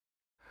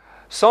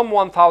Some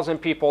 1,000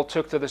 people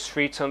took to the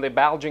streets in the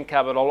Belgian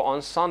capital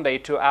on Sunday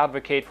to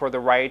advocate for the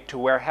right to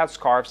wear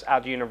headscarves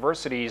at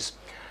universities.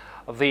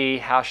 The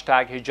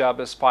hashtag Hijab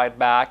is Fight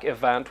Back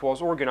event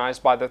was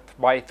organized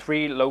by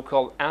three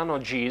local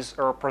NGOs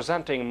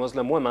representing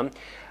Muslim women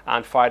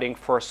and fighting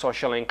for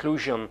social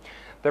inclusion.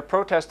 The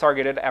protest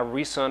targeted a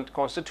recent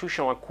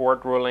constitutional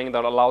court ruling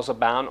that allows a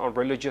ban on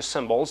religious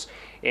symbols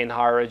in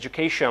higher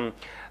education.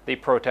 The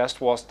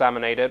protest was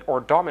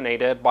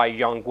dominated by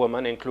young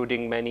women,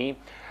 including many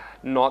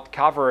not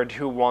covered,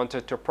 who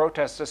wanted to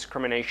protest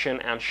discrimination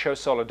and show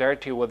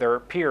solidarity with their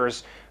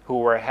peers who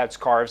wear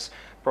headscarves.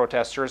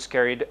 Protesters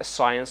carried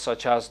signs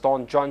such as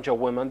don't judge a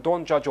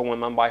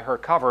woman by her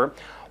cover,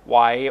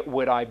 why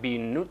would I be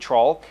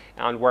neutral,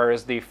 and where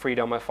is the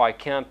freedom if I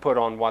can't put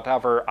on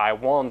whatever I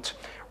want.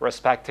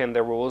 Respecting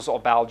the rules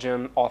of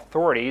Belgian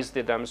authorities,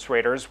 the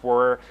demonstrators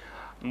wore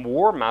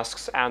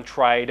masks and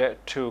tried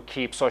to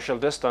keep social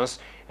distance.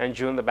 In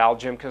June, the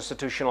Belgian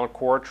Constitutional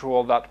Court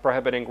ruled that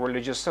prohibiting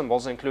religious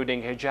symbols,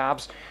 including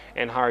hijabs,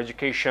 in higher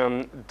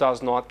education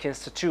does not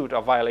constitute a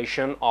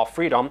violation of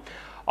freedom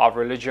of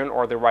religion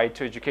or the right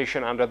to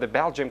education under the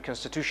Belgian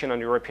Constitution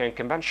and European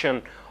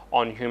Convention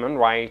on Human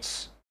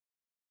Rights.